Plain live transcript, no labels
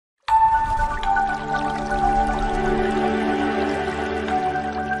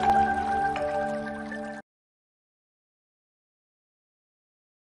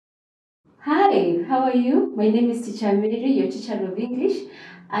Hi, how are you? My name is Teacher Mary, your teacher of English,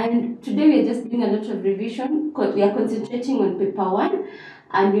 and today we are just doing a lot of revision. We are concentrating on paper 1,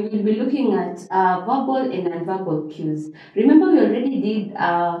 and we will be looking at verbal and nonverbal cues. Remember, we already did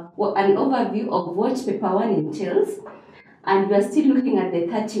an overview of what paper 1 entails, and we are still looking at the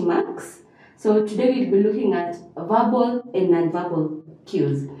 30 marks. So today we'll be looking at verbal and nonverbal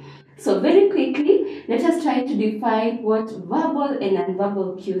cues. So very quickly, let us try to define what verbal and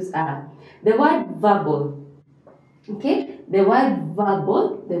nonverbal cues are. The word verbal, okay? The word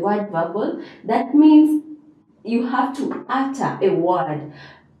verbal, that means you have to utter a word.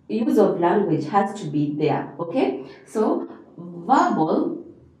 Use of language has to be there, okay? So verbal,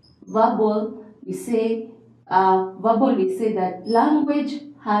 we say that language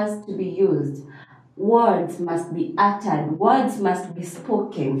has to be used. Words must be uttered, words must be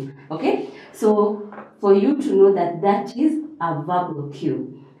spoken, okay? So for you to know that that is a verbal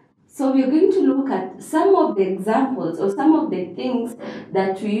cue. So we're going to look at some of the examples or some of the things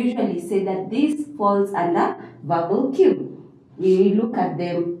that we usually say that this falls under verbal cue. We look at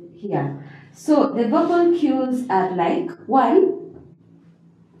them here. So the verbal cues are like 1,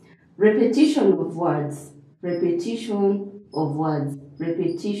 repetition of words, repetition of words,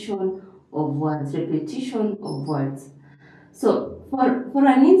 repetition of words, repetition of words. So for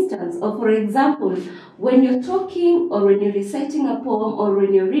an instance, or for example, when you're talking or when you're reciting a poem or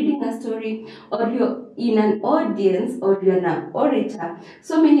when you're reading a story or you're in an audience or you're an orator,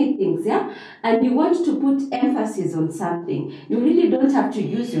 so many things, yeah? And you want to put emphasis on something. You really don't have to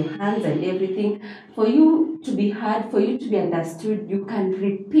use your hands and everything. For you to be heard, for you to be understood, you can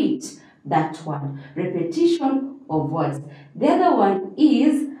repeat that one. Repetition of words. The other one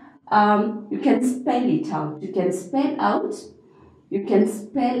is you can spell it out. You can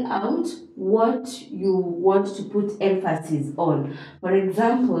spell out what you want to put emphasis on. For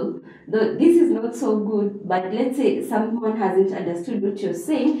example, this is not so good, but let's say someone hasn't understood what you're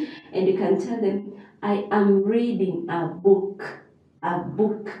saying, and you can tell them, I am reading a book.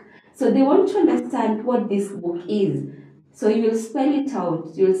 So they want to understand what this book is. So you'll spell it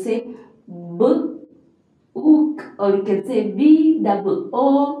out. You'll say book, or you can say B-O-O-K.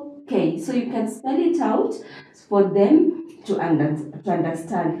 So you can spell it out for them to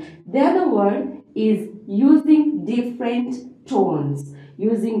understand. The other one is using different tones.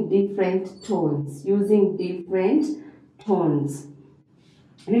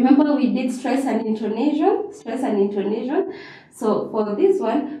 Remember we did stress and intonation? So for this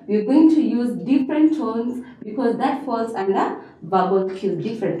one, we're going to use different tones because that falls under verbal cues,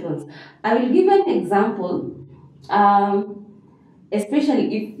 different tones. I will give an example,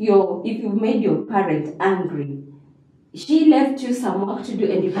 especially if you've made your parent angry. She left you some work to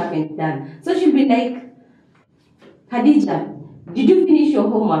do and you haven't done. So she'll be like, Khadija, did you finish your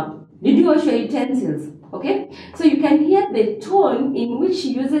homework? Did you wash your utensils? Okay? So you can hear the tone in which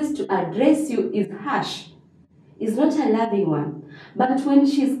she uses to address you is harsh. It's not a loving one. But when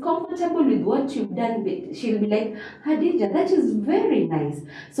she's comfortable with what you've done, she'll be like, Khadija, that is very nice.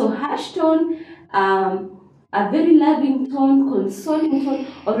 So harsh tone, a very loving tone, consoling tone,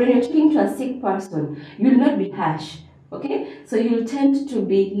 or when you're talking to a sick person, you'll not be harsh. Okay? So you'll tend to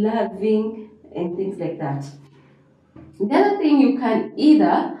be loving and things like that. The other thing, you can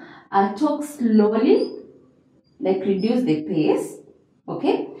either talk slowly, like reduce the pace,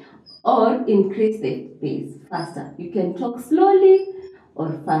 okay? Or increase the pace, faster. You can talk slowly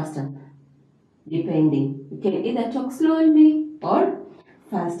or faster, depending. You can either talk slowly or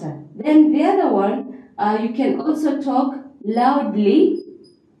faster. Then the other one, you can also talk loudly.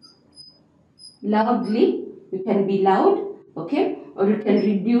 You can be loud, okay? Or you can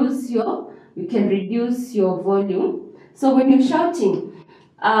reduce your volume. So when you're shouting,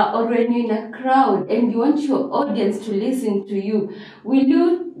 or when you're in a crowd and you want your audience to listen to you, will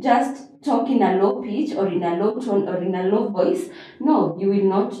you just talk in a low pitch or in a low tone or in a low voice? No, you will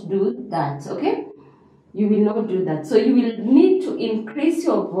not do that, okay? You will not do that. So you will need to increase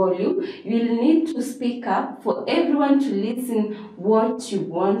your volume. You will need to speak up for everyone to listen what you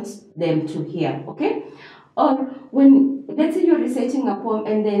want them to hear, okay? Or when, let's say you're reciting a poem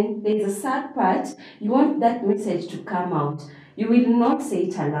and then there's a sad part, you want that message to come out. You will not say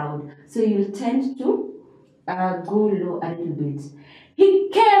it aloud. So you'll tend to go low a little bit. He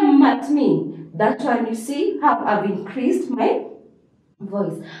came at me. That one, you see how I've increased my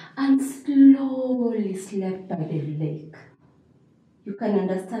voice and slowly slept by the lake. You can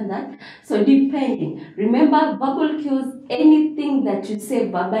understand that? So depending. Remember, verbal cues, anything that you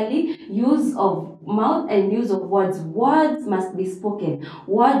say verbally, use of mouth and use of words. Words must be spoken.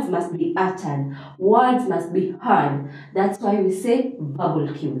 Words must be uttered. Words must be heard. That's why we say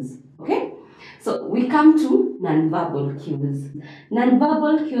verbal cues. Okay? So we come to nonverbal cues.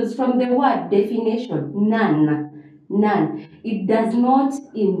 Nonverbal cues, from the word definition, none. It does not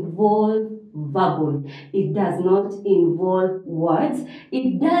involve verbal. It does not involve words.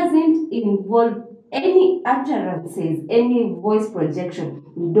 It doesn't involve any utterances, any voice projection.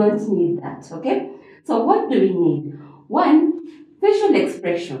 We don't need that, okay? So what do we need? One, facial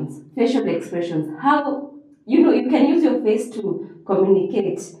expressions. Facial expressions. How, you can use your face to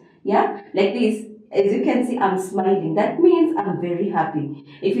communicate. Yeah, like this. As you can see, I'm smiling. That means I'm very happy.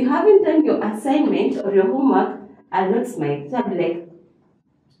 If you haven't done your assignment or your homework, I'll not smile. So I'll be like,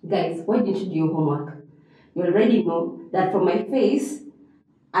 guys, why didn't you do your homework? You already know that from my face,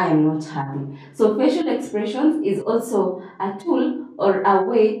 I am not happy. So facial expressions is also a tool or a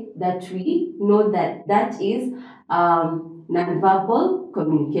way that we know that that is nonverbal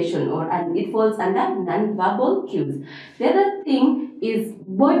communication, and it falls under nonverbal cues. The other thing is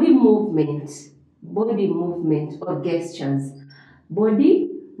body movement or gestures. Body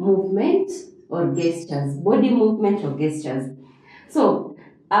movement or gestures. Body movement or gestures. So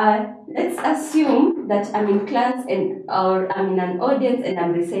let's assume that I'm in class or I'm in an audience and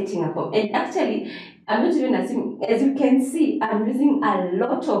I'm reciting a poem. And actually, I'm not even assuming. As you can see, I'm using a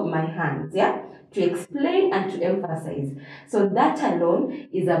lot of my hands, yeah, to explain and to emphasize. So that alone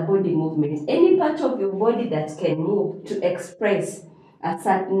is a body movement. Any part of your body that can move to express a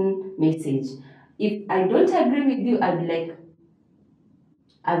certain message. If I don't agree with you, I'll be like,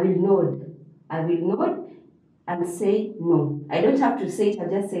 I will nod and say no. I don't have to say it, I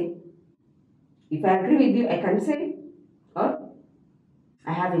just say, if I agree with you, I can say, or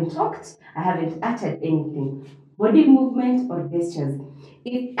I haven't talked, I haven't uttered anything. Body movement or gestures.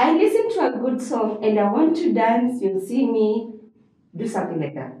 If I listen to a good song and I want to dance, you'll see me do something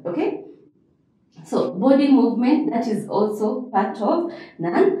like that, okay? So body movement, that is also part of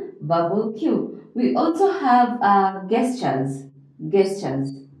non-verbal cue. We also have gestures. This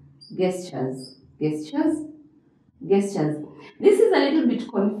is a little bit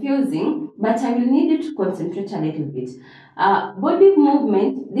confusing, but I will need you to concentrate a little bit. Body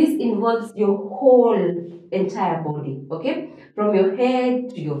movement, this involves your whole entire body, okay? From your head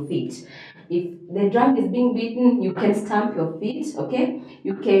to your feet. If the drum is being beaten, you can stamp your feet, okay?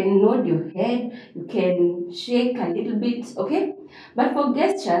 You can nod your head, you can shake a little bit, okay? But for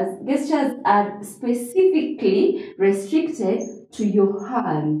gestures are specifically restricted to your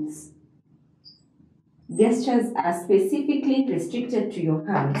hands. Gestures are specifically restricted to your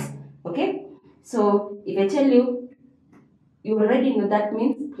hands, okay? So if I tell you, you already know that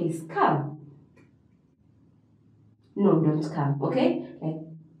means please come. No, don't come, okay? Like,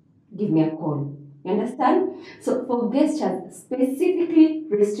 give me a call. You understand? So for gestures specifically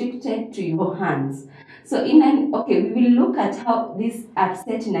restricted to your hands. So we will look at how these are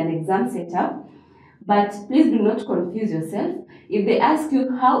set in an exam setup, but please do not confuse yourself. If they ask you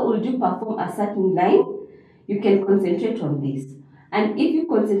how would you perform a certain line, you can concentrate on this. And if you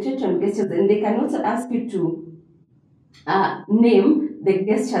concentrate on gestures, then they can also ask you to name the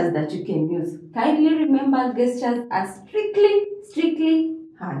gestures that you can use. Kindly remember, gestures are strictly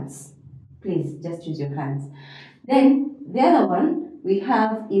hands. Please just use your hands. Then the other one we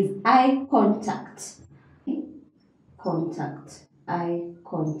have is eye contact. Eye contact.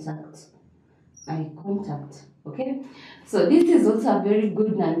 Okay, so this is also a very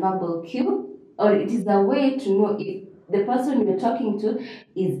good nonverbal cue, or it is a way to know if the person you're talking to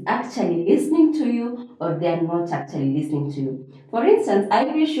is actually listening to you or they are not actually listening to you. For instance, I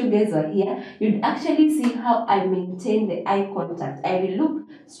wish you guys were here, you'd actually see how I maintain the eye contact. I will look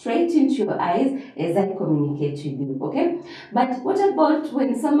straight into your eyes as I communicate with you, okay? But what about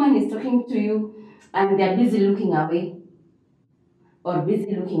when someone is talking to you and they're busy looking away, or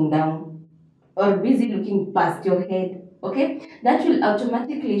busy looking down, or busy looking past your head, okay? That will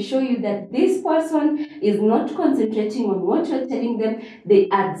automatically show you that this person is not concentrating on what you're telling them. They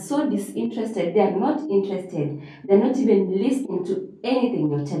are so disinterested. They are not interested. They're not even listening to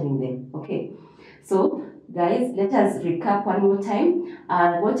anything you're telling them, okay? So guys, let us recap one more time.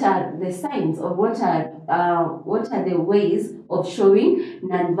 What are the signs, or what are the ways of showing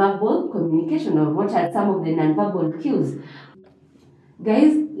nonverbal communication, or what are some of the nonverbal cues?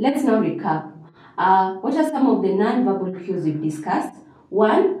 Guys, let's now recap. What are some of the non-verbal cues we've discussed?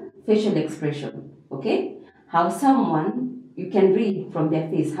 One, facial expression, okay? How someone, you can read from their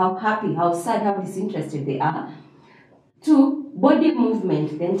face, how happy, how sad, how disinterested they are. Two, body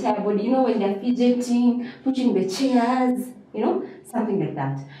movement, the entire body, when they're fidgeting, pushing the chairs, something like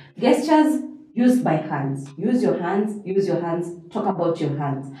that. Gestures, Use by hands. Use your hands, use your hands, talk about your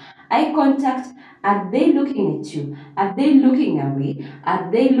hands. Eye contact, are they looking at you? Are they looking away? Are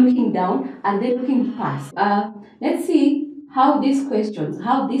they looking down? Are they looking past? Let's see how these questions,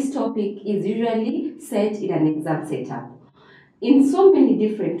 how this topic is usually set in an exam setup. In so many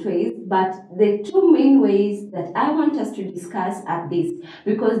different ways, but the two main ways that I want us to discuss are this,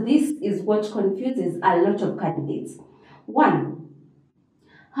 because this is what confuses a lot of candidates. One,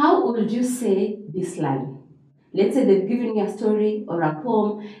 how would you say this line? Let's say they've given you a story or a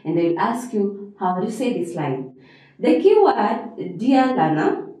poem and they'll ask you, how do you say this line? The keyword, dear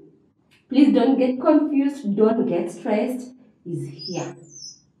learner, please don't get confused, don't get stressed, is here.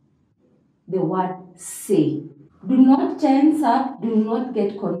 The word say. Do not tense up, do not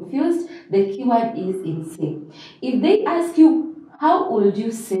get confused. The keyword is in say. If they ask you, how would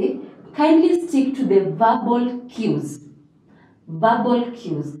you say, kindly stick to the verbal cues. Verbal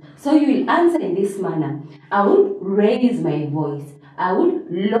cues. So you will answer in this manner. I would raise my voice. I would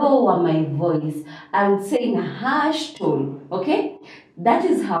lower my voice. I would say in a harsh tone. Okay? That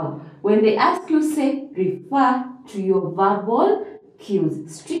is how. When they ask you, say, refer to your verbal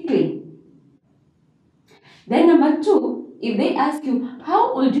cues strictly. Then number two, if they ask you,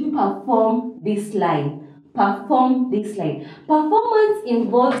 how would you perform this line? Perform this line. Performance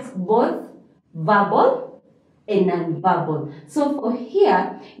involves both verbal and non-verbal. So for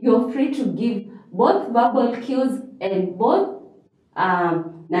here, you're free to give both verbal cues and both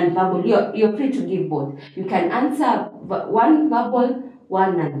non-verbal. You're free to give both. You can answer one verbal,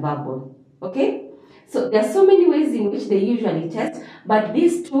 one non-verbal. Okay? So there are so many ways in which they usually test, but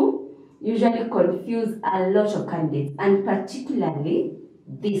these two usually confuse a lot of candidates, and particularly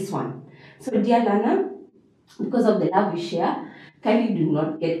this one. So dear learner, because of the love we share, kindly do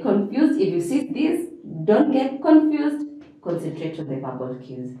not get confused. If you see this, don't get confused. Concentrate on the verbal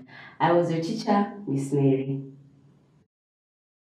cues. I was your teacher, Miss Mary.